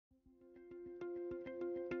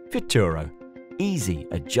FUTURO, easy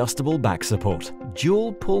adjustable back support,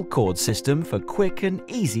 dual pull cord system for quick and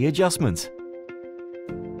easy adjustments.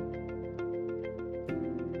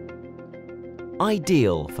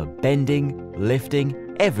 Ideal for bending,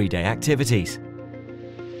 lifting, everyday activities.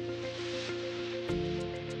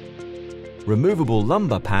 Removable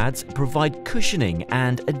lumbar pads provide cushioning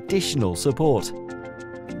and additional support.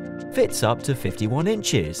 Fits up to 51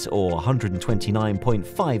 inches or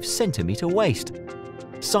 129.5 centimeter waist.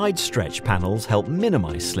 Side stretch panels help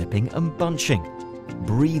minimize slipping and bunching.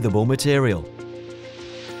 Breathable material.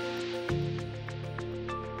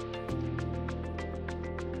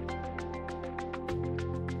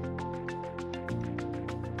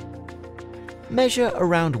 Measure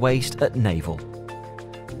around waist at navel.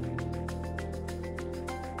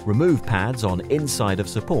 Remove pads on inside of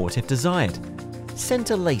support if desired.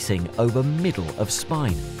 Center lacing over middle of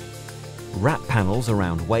spine. Wrap panels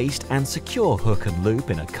around waist and secure hook and loop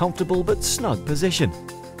in a comfortable but snug position.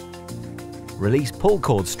 Release pull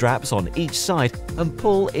cord straps on each side and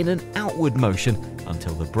pull in an outward motion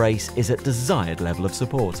until the brace is at desired level of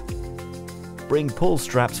support. Bring pull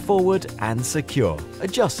straps forward and secure.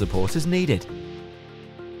 Adjust support as needed.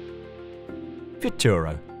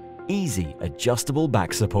 FUTURO, easy adjustable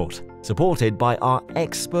back support, supported by our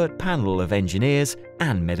expert panel of engineers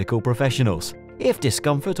and medical professionals. If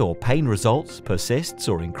discomfort or pain results, persists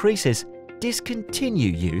or increases, discontinue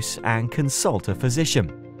use and consult a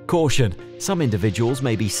physician. Caution: some individuals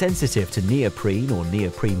may be sensitive to neoprene or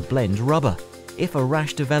neoprene blend rubber. If a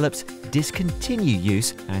rash develops, discontinue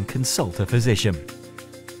use and consult a physician.